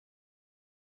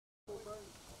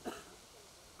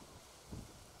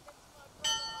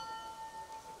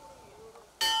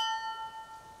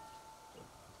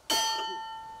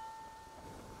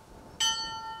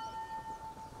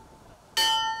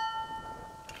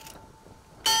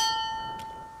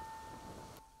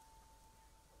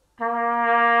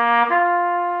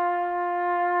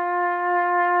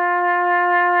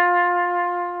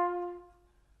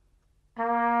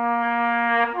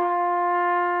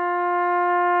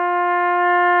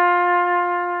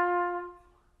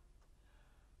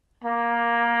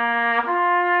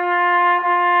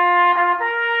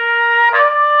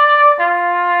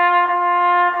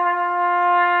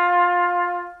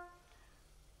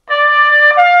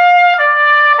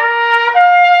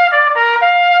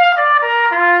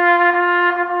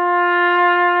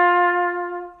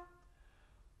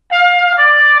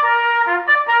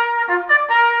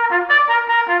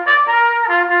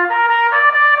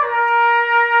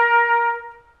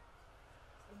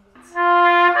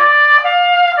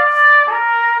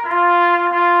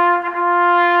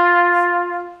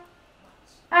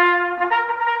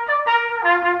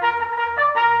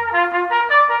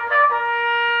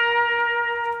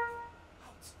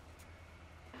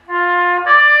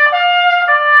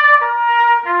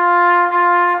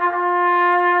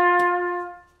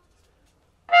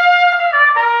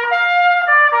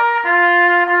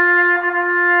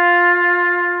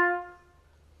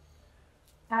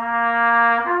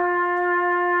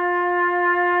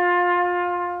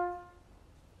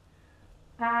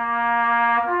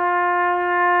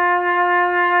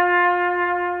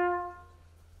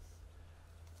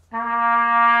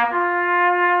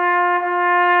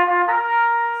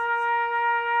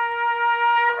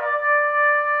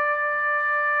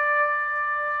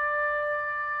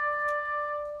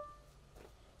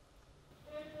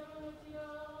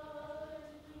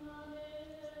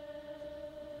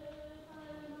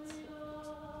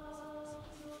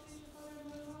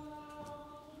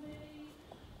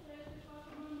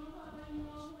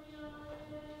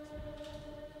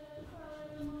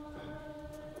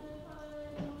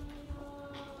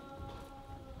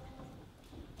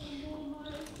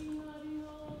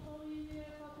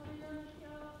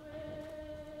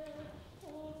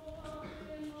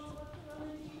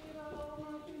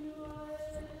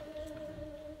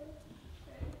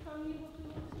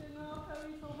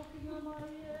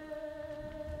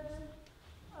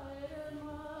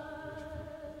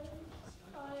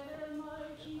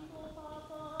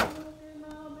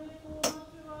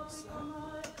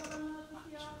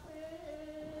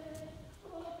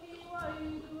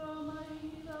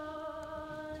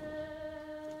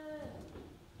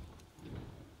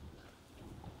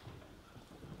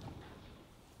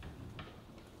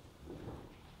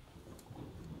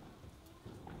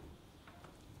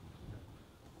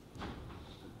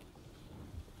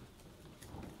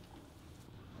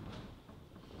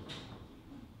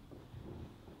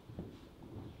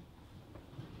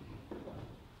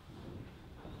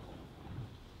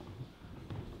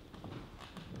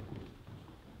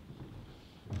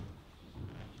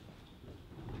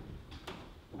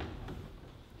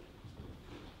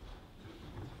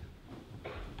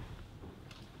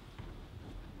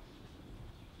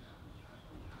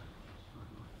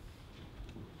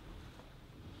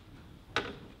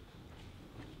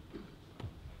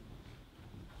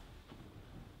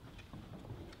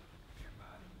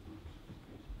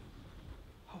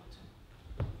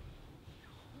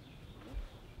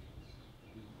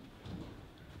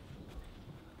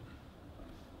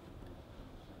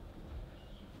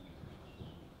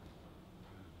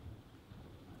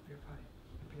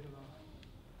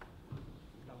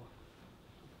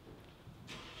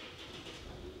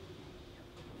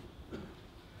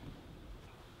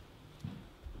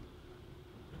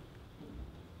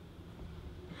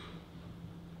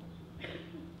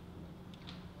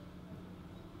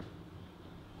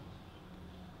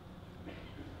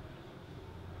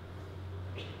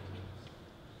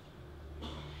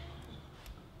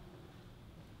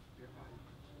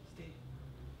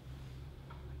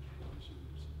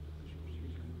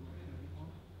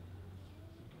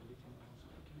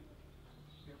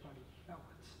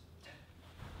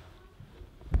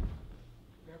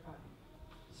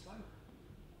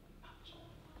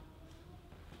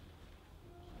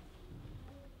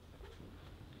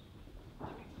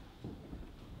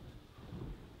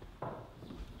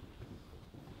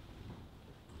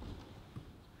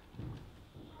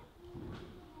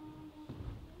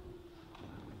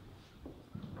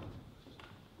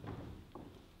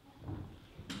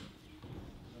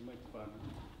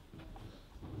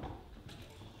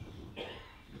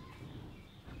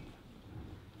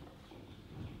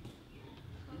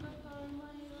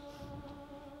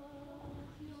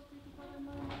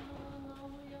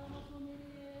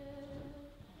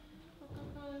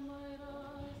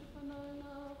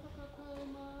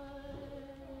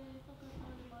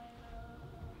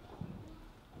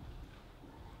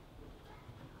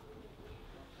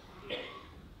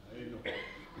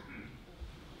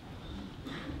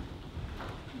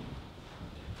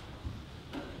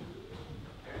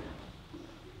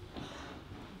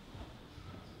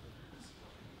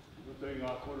tui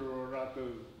ngā kororo rātou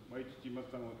mai titi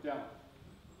matanga o te ang.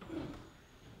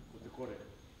 Ko te kore.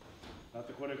 Nā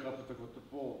te kore ka puta ko te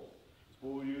pō. Te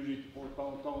pō uriuri, te pō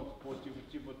taonga, te pō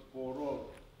tiwutiwa, te pō roa,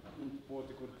 te pō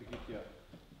te kore tikitea.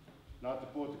 Nā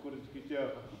te pō te kore tikitea,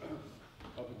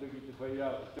 ka puta ki te whai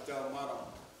au. Te ao mara,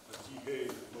 a tihei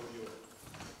mori o.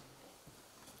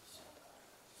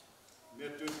 Mea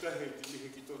tūtahi te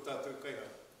mihi ki tō tātou kaiha.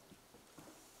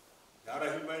 E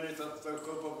arahi mai nei tātou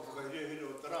kaupapa whakahirehire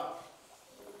o tara.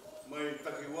 Mai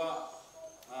taki wā,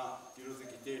 ki rote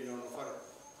ki tēnei ono whare.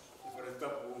 Te whare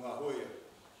tapu o ngā hoia,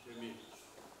 te mi.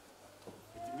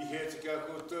 E te mihi e te kia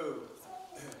koutou.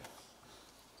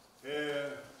 E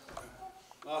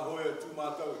ngā hoia tū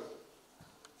mātou.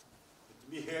 E te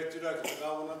mihi e tira ki te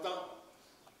kāwanata.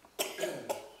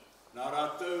 Nā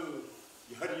rātou,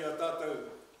 i hari a tātou.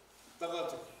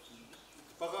 Tagata,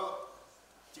 paka,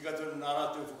 tika tonu nā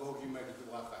rātou whakahoki mai ki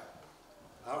te wākai.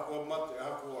 Hākua mate,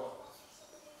 hākua ora.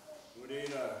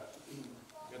 Ureina,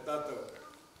 kia tātou,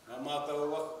 nā mātou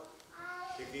waka,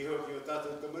 ke ki hoki o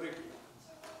tātou tamariki,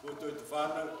 koutou te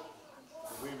whānau,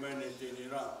 hui mai nei tēnei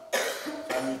rā.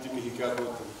 Anu te mihi kia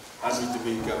koutou, anu te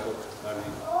mihi kia koutou, anu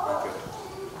kia.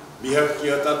 Miha ki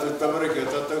a tātou tamariki,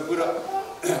 a tātou kura,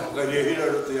 whakaria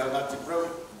hira roto i a Ngāti Prau.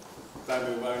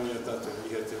 Tāme wāngi a tātou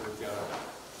mihi te roki ara.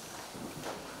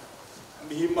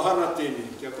 Mihi mahana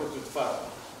tēnei kia koutou te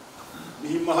whānau.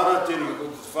 Mihi mahana tēnei kia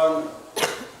koutou te whānau.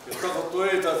 Kia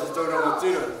takotoe tātou tauranga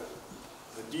tira.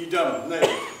 Ka dīdam, nei.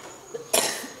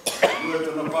 Nua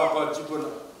tona pāpā tipuna,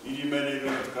 iri mene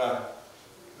runga te kāre.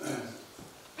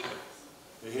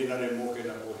 E hena re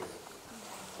mōkena kohe.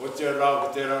 O tia rāu ki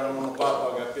te rana mono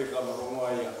pāpā kia pēka marongoa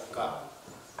i a kā.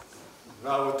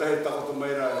 Rāu o tahi takoto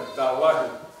meira tā wahi.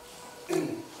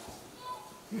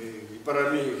 I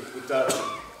paramihi ku tātou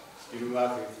i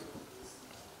rungāke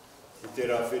i te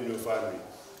rā whenua whānui.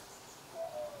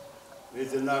 Me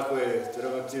te nā koe, te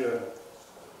rangatira,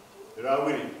 te rā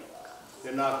wiri,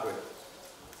 te nā koe.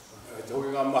 Te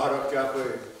hoki ngā mahara ki a koe,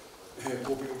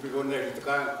 kopiko nei ki te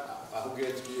kāinga, a hoki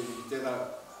e tiki i tēnā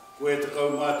koe te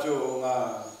kaumātio o ngā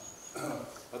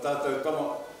tātou tama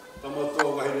tō,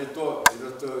 wahine tō, i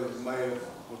roto mai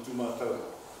o tūmātau.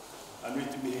 Anui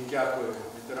te mihi kia koe,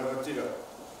 me te rangatira,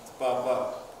 te pāpā,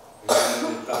 e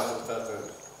kēnei tātou.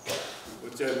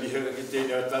 O te mihiga ki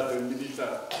tēnei a tātou minita,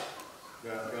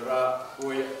 kia rā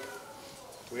hoia,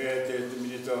 hoia te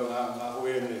minita o ngā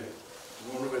hoia nei.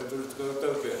 Ngono me turu te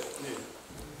kautau kia, nei,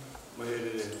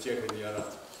 mahere ne tiakani ara.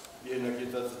 Miena ki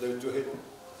tātou tautuhe,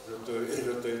 roto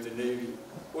i te neiwi.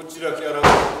 O tira ki ara,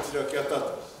 o tira ki a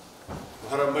tātou.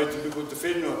 Hara mai te miko te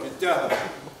whenua ki te aha,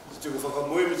 te tuku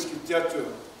whakamoemiti ki te atua.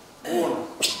 Ona,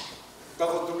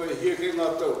 takoto mai hia ke ngā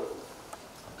tau,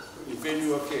 i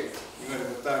whenua ke, i ngari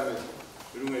ko tāme,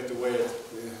 i runga i te waia,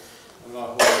 ngā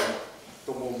hoa,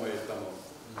 tomo mai e tamo.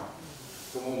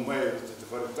 Tomo mai e te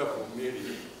wharetapu, meri,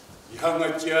 i hanga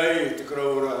tia e te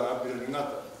karaura apira ni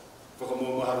ngata,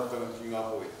 whakamua maharatanga ki ngā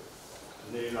hoa.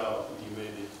 Nei rāo, i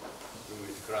meri, runga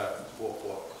i te karaia,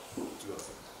 pōpua, tua.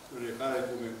 Ure kārai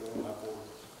kume ko ngā pōru,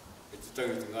 e te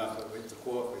tangi te ngāka, e te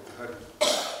koa, e te hari.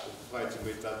 Whai te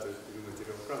mei tātou i runga te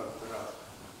reo pranga, tā rā,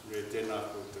 re tēnā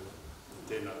koutou,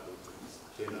 tēnā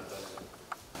tātou.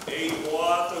 Ei mo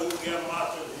ātou mea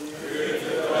mātou,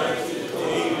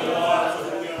 ei mo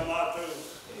ātou mea mātou,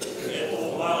 e tō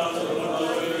mātou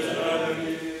mātou i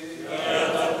rāngi, e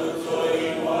tātou tō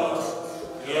i mā,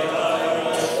 e tātou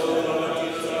mātou rāngi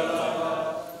rāngi,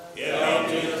 e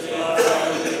rāngi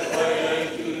rāngi, e whai ei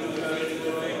ki runga te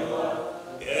reo,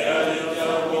 e rāngi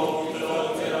rāngi te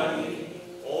rāngi,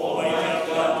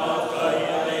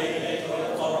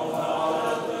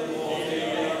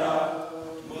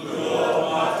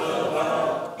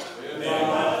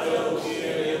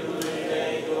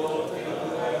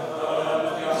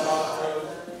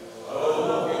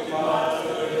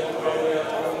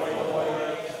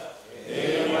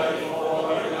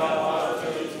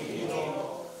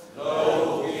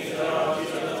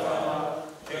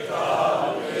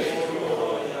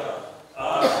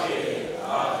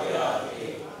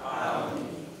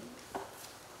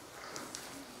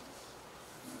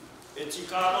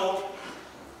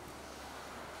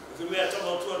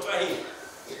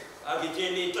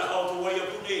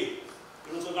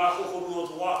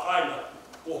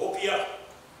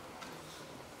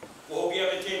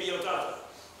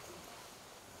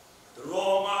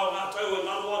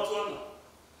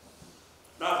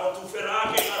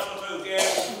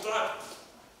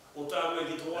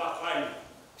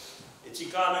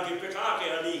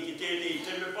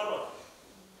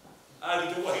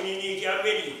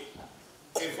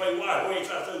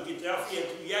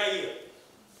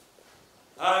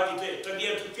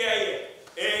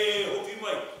 e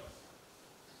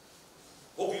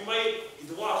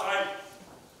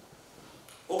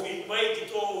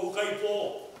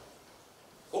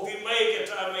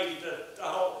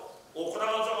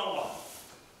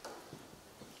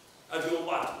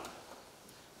tātou.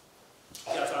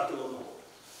 Kia tātou anō.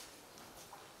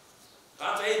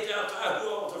 Tātou hei te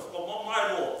atahua o te whakamamai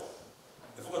roa.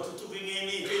 E whakatutuki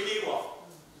ngeni tēnei wā.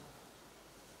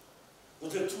 O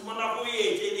te tumanako i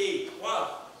e tēnei wā.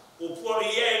 O puari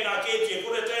e ngā kētia,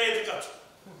 kore te e te katu.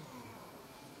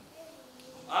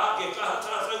 Ke kaha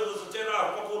tātou no te tērā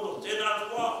whakono, tēnā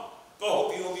tua, ka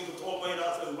hoki ko tō mai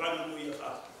rātou wāni mui a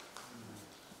tātou.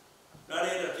 Nā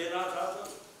reira tēnā tātou.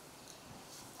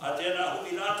 A tēnā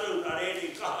hoki rātou, nā reira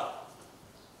i kaha,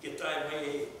 ke tai mai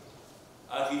e.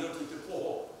 A ki roto te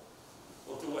poho,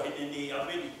 o tu wahine ni a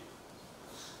meni.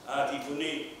 A ki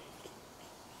konei.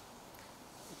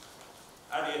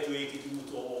 Ari atu e ki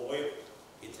timuto o oe,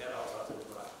 i tērā tātou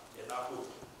tura, tēnā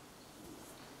koutou.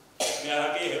 Mea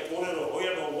hake he kōrero hoi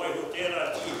anō waiho tērā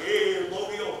ki he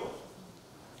mori o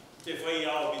te whai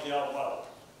ao ki te ao waro.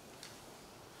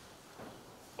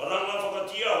 Paranga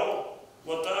whakatia ho,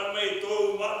 wa tāmei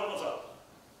tōu māramata.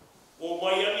 O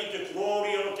mai ani te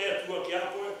krori o te atua ki a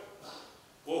koe,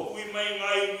 o hui mai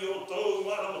ngai ui o tōu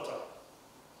māramata.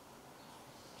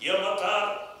 Kia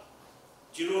matāra,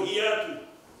 tirohi atu,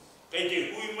 kei te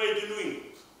hui mai tunui,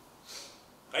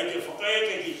 kei te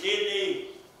whakaeke ki tēnei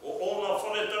o ona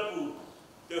whare tapu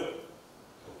teo.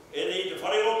 E nei te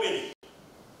whare omeri.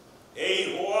 E i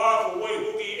hoa ko wai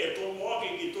hoki e tō moake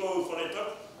ki tōu whare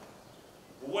tapu.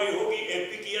 Ko wai hoki e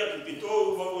piki atu ki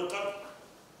tōu maua tapu.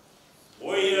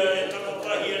 Oia e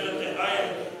takatahi ana te hae.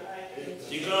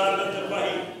 Tika ana te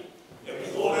mahi. E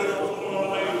kōrero tōna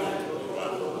mai o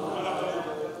tātou.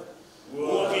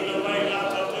 Ua ki na mai ngā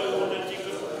tātou o te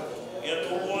tika. E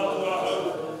tō moatua hau.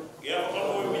 E a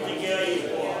whakamoi mi te kia i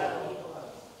hoa.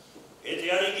 E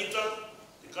te arikita,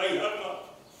 te kaihanga,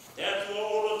 te atua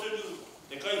ora tunu,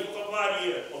 te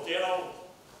kaihukamāria o te ao.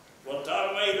 Wa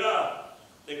tāmei rā,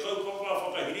 te kaupapa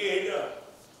whakahiriheira.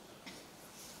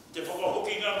 Te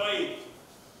whakahokinga mai.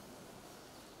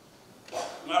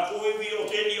 Ngā koewi o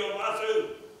tēni o mātou,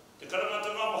 te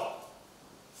karangata ngama.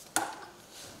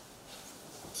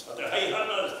 A te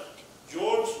heihana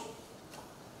George,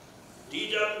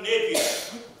 Dida Nepia.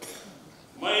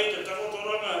 Mai te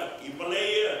takotoranga i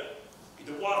Malaya, i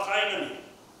te wā kaingani.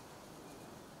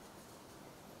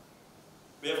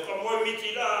 Me whakamoi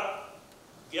miti rā,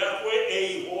 ki a koe e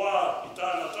i hoa i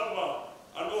tāna tama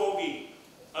anō hoki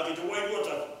a ki te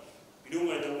wairuata, ki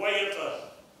runga i te waiata.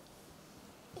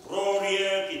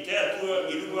 Roria ki te atua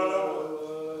i runga rawa,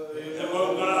 e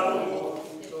mau ngā rongo,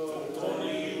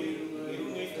 tōni i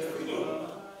runga i te runga.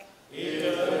 E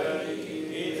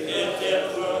te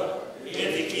atua, e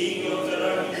te kinga o te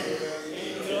rangi, e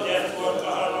te atua ka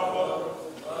harapa,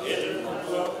 e te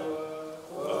putua,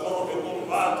 ka koroke koro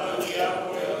mātou ki a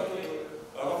koe,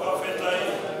 a whakawhetai,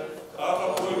 a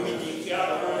whakoi miti ki a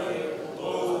koe,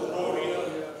 tōu roria,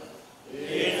 e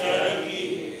te ariki,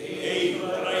 e i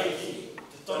hutaraiti,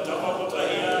 te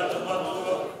tapakotahi a te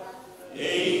matua,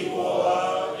 e i hoa,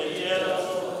 e te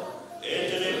atua, e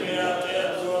te repea te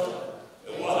atua,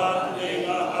 e wahatu nei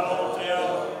ngā hara o te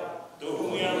ao, te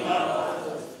hungi a ngā,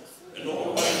 e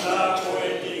noho mai nā koe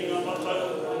te inga matau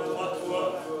o te matua,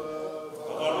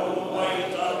 whakaroho mai i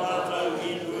tā mātou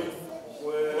i nui,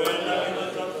 koe nangi te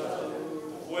tata,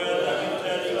 koe nangi te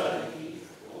aria,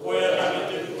 koe nangi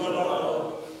te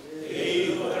whanau, e i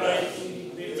hukaraiti,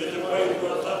 me te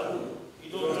wairua tapu,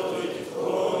 i tō toto i te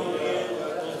koroi e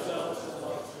te tau.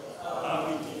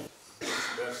 Āmiti.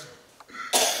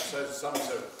 Sa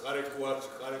samsa kare kua atu,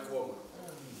 kare kua ma.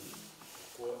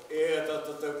 Ko e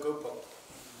tata tau kaupapa.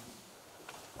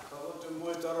 Ka o te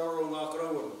moe tararo ngā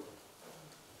karauana.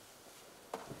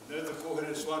 Now the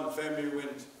Kohere Swan family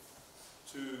went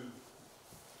to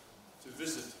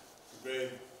visit the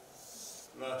grave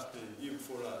the year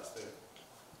before last there.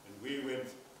 And we went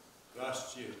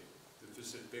last year to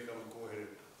visit Bekama Kohere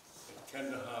at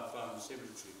Kandahar Farm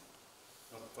Cemetery,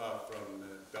 not far from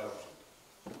Belgium.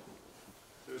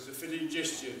 It was a fitting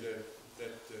gesture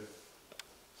that the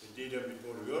Dida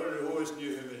before. We always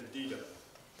knew him as Dida,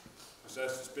 because I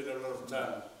used to spend a lot of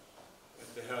time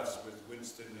at the house with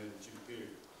Winston and Jim Perry.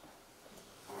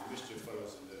 We mischief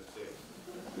fellows in those days.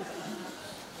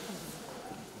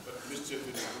 But mischief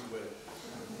in a good way.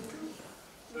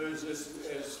 So it's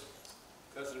as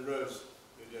Cousin Rose,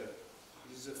 it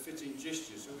is a fitting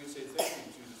gesture, so we say thank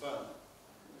you to the farm.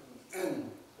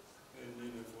 And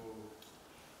for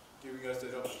giving us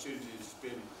that opportunity to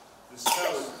spend this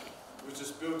house, which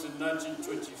was built in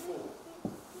 1924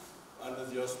 under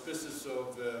the auspices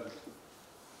of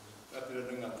Rapira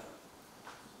Ngata,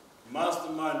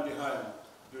 mastermind behind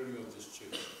the building of this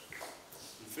church.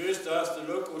 He first asked the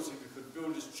locals if he could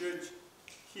build his church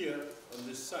here on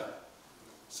this site.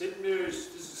 St. Mary's,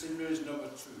 this is St. Mary's number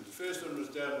 2. The first one was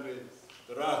down where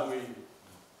the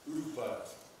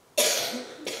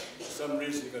some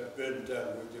reason it got burned down.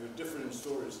 There were different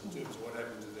stories in terms of what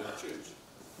happened to that church.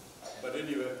 But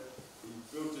anyway, he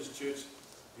built this church.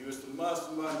 He was the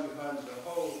mastermind behind the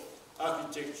whole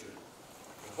architecture,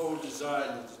 the whole design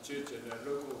of the church, and our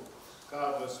local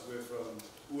carvers were from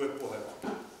Uepoha.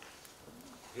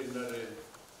 Henare,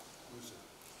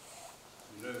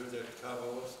 you know who that carver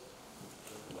was?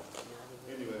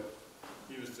 Anyway,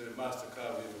 he was the master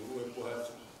carver of Uepoha.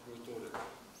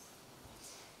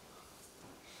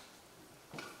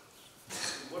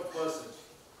 What was it?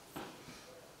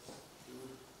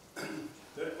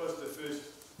 That was the first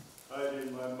idea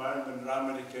in my mind when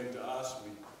Ramani came to ask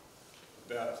me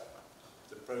about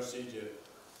the procedure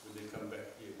when they come back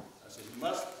here. I said, he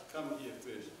must come here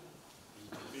first. He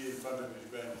could be in front of his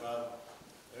grandfather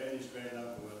and his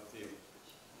granduncle up there.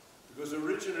 Because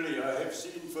originally, I have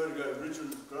seen photograph,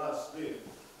 original glass there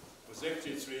was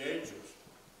actually 3 angels.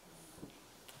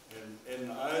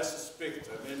 And I suspect,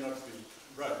 I may not be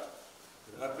right,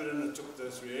 that Apirana took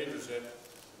those 3 angels out and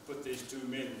put these 2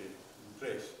 men there in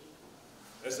place.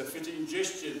 As a fitting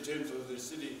gesture in terms of the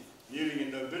city kneeling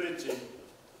in nobility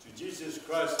to Jesus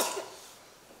Christ,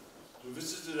 who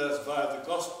visited us via the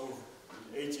gospel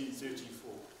in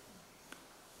 1834.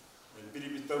 And Billy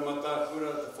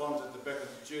Bitomatakura, the font at the back of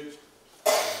the church,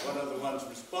 was one of the ones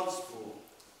responsible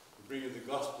for bringing the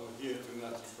gospel here to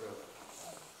Ngāti Pro.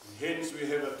 And hence we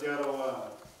have a Te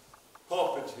Arawa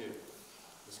pulpit here.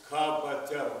 It's carved by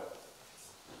Te Arawa.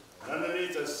 And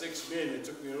underneath are 6 men. It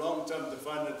took me a long time to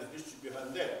find out the history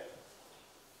behind that.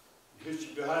 The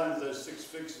history behind those 6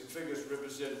 figures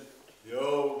represent the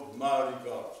old Maori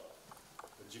gods.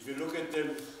 But if you look at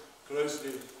them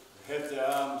closely, they have their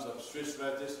arms upstretched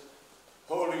like this,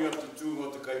 holding up the tomb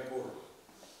of the Kaipora,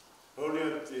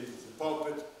 holding up the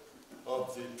pulpit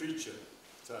of the preacher.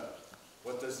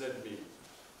 What does that mean?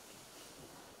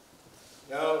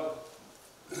 Now,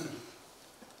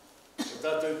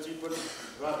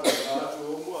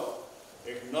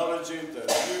 acknowledging the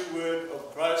new word of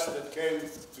Christ that came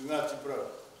to Ngāti Pro.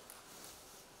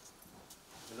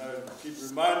 And I keep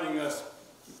reminding us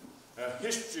our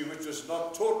history, which was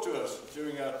not taught to us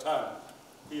during our time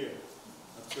here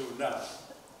until now.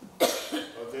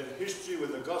 Of that history,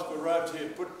 when the gospel arrived here,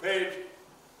 put paid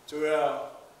to our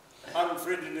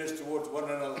unfriendliness towards one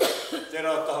another.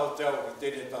 Tērā taho te ao,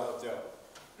 tere taho te ao.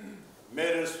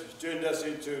 Made us, turned us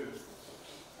into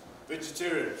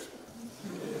vegetarians.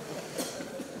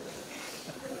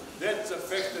 That's a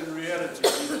fact and reality,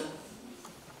 people.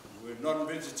 We were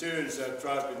non-vegetarians, our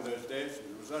tribe in those days.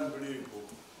 It was unbelievable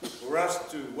for us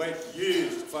to wait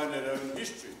years to find out our own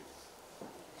history.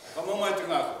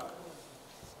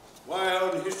 Why our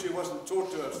own history wasn't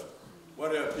taught to us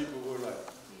what our people were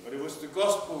like. But it was the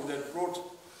gospel that brought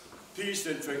peace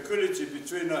and tranquility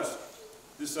between us,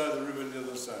 this side of the river and the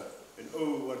other side. And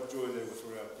oh, what joy there was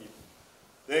for our people.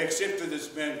 They accepted this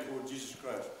man called Jesus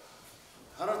Christ.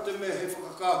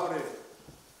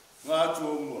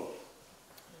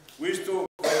 We still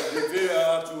revere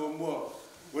our atu o mua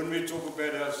when we talk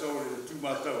about our soul in the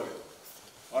tūmataue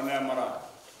on our mara.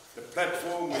 The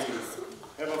platform we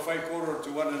have a whaikoro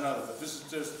to one another, the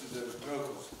visitors to the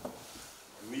locals.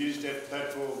 And we use that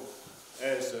platform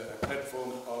as a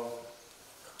platform of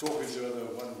talking to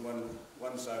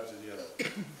one side to the other.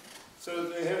 So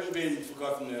they haven't been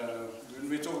forgotten. When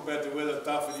we talk about the weather,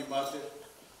 Tawhiri Mate,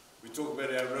 we talk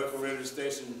about our local radio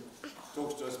station,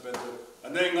 talks to us about the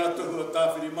Anei ngā tohu o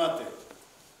Tawhiri Mate.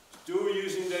 Still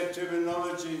using that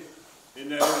terminology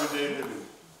in our everyday living.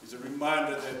 It's a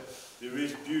reminder that there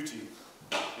is beauty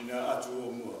in our atu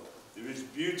o mua. There is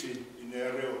beauty in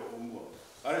our reo o mua.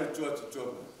 Hare tua te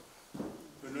tua.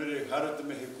 Whenore hara te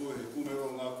me he kumero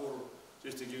ngā koro,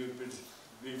 just to give you a bit of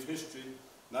brief history.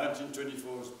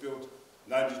 1924 was built,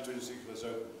 1926 was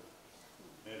opened.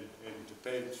 And to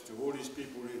pay to all these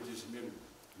people in this memory.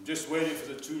 I'm just waiting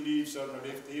for the 2 leaves on the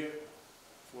left here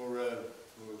for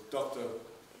Dr.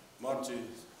 Monty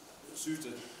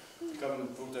Suter to come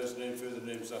and put those further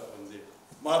names up on there.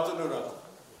 Matanura.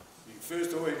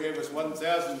 First of all, he gave us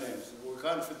 1,000 names. We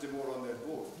can't fit them all on that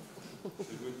board.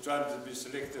 So we're trying to be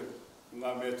selective.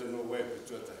 Ngā mea to no way with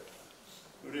tuatai.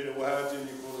 Nurere wahati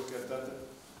ni koro kia tata.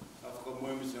 Afaka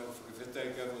moemi se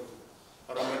whakawhetai kia roto.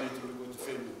 Haramani tulu ko te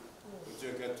whenu. Ko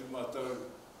tia kia tūmātau.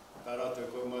 Tā rata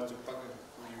koe mātu paka.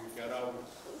 Kui kia rau.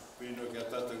 Kui no kia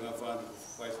tata ngā whānu.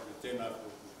 Whais me tēnā ko.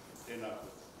 Tēnā ko.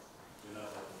 Tēnā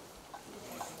ko.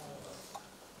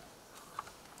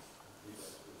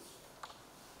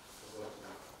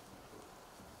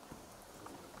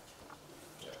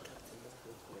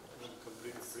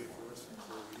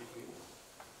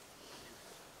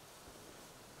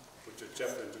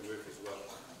 chaplain to work as well.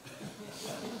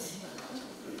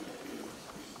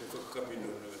 They took a couple of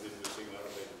they were singing out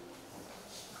of it.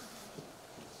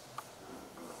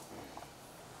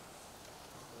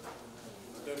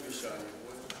 Don't be shy.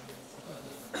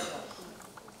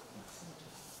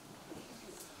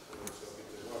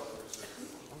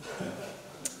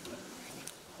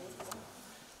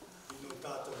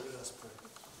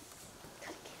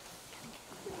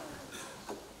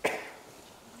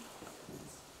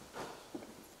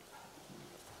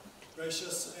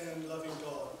 Gracious and loving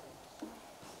God,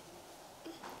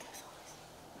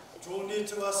 draw near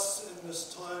to us in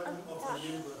this time of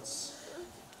remembrance.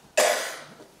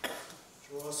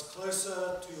 Draw us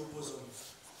closer to your bosom,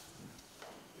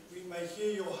 that we may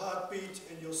hear your heartbeat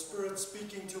and your Spirit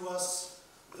speaking to us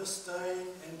this day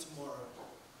and tomorrow.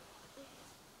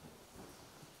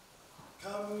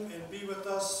 Come and be with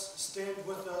us, stand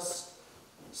with us,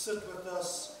 sit with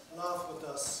us, laugh with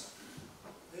us,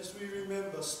 as we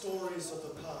remember stories of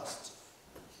the past.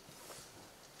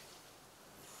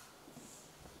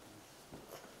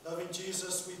 Loving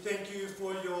Jesus, we thank you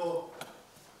for your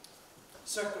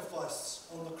sacrifice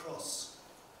on the cross,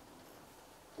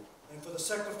 and for the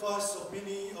sacrifice of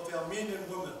many of our men and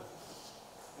women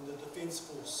in the Defence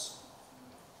Force,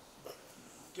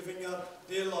 giving up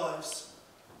their lives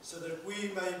so that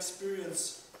we may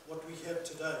experience what we have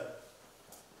today.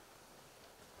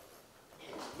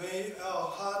 May our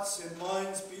hearts and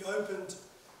minds be opened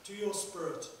to your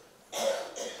Spirit,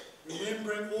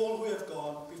 remembering all who have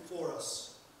gone before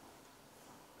us,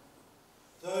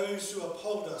 those who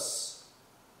uphold us,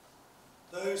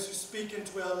 those who speak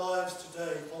into our lives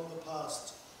today from the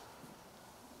past,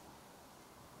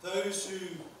 those who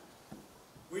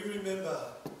we remember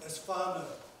as whānau.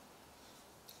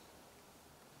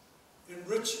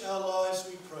 Enrich our lives,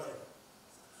 we pray,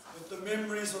 with the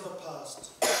memories of the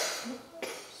past,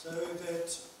 so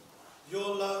that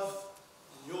your love,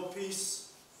 your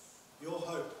peace, your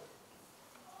hope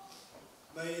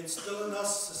may instill in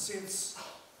us a sense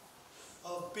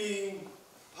of being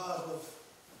part of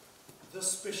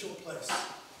this special place.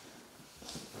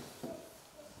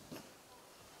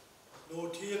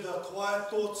 Lord, hear the quiet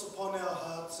thoughts upon our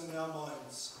hearts and our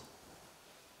minds.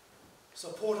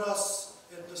 Support us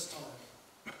at this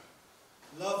time.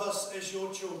 Love us as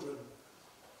your children,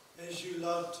 as you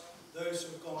loved those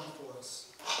who have gone before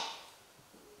us.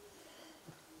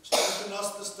 Strengthen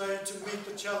us this day to meet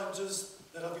the challenges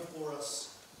that are before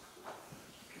us.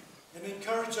 And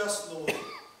encourage us, Lord,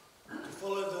 to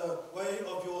follow the way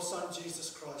of your Son, Jesus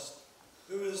Christ,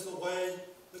 who is the way,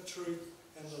 the truth,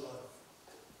 and the life.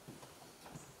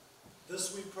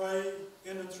 This we pray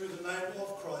in and through the name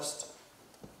of Christ,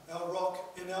 our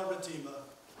rock and our Redeemer.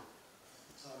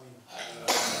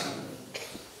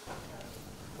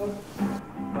 Amen.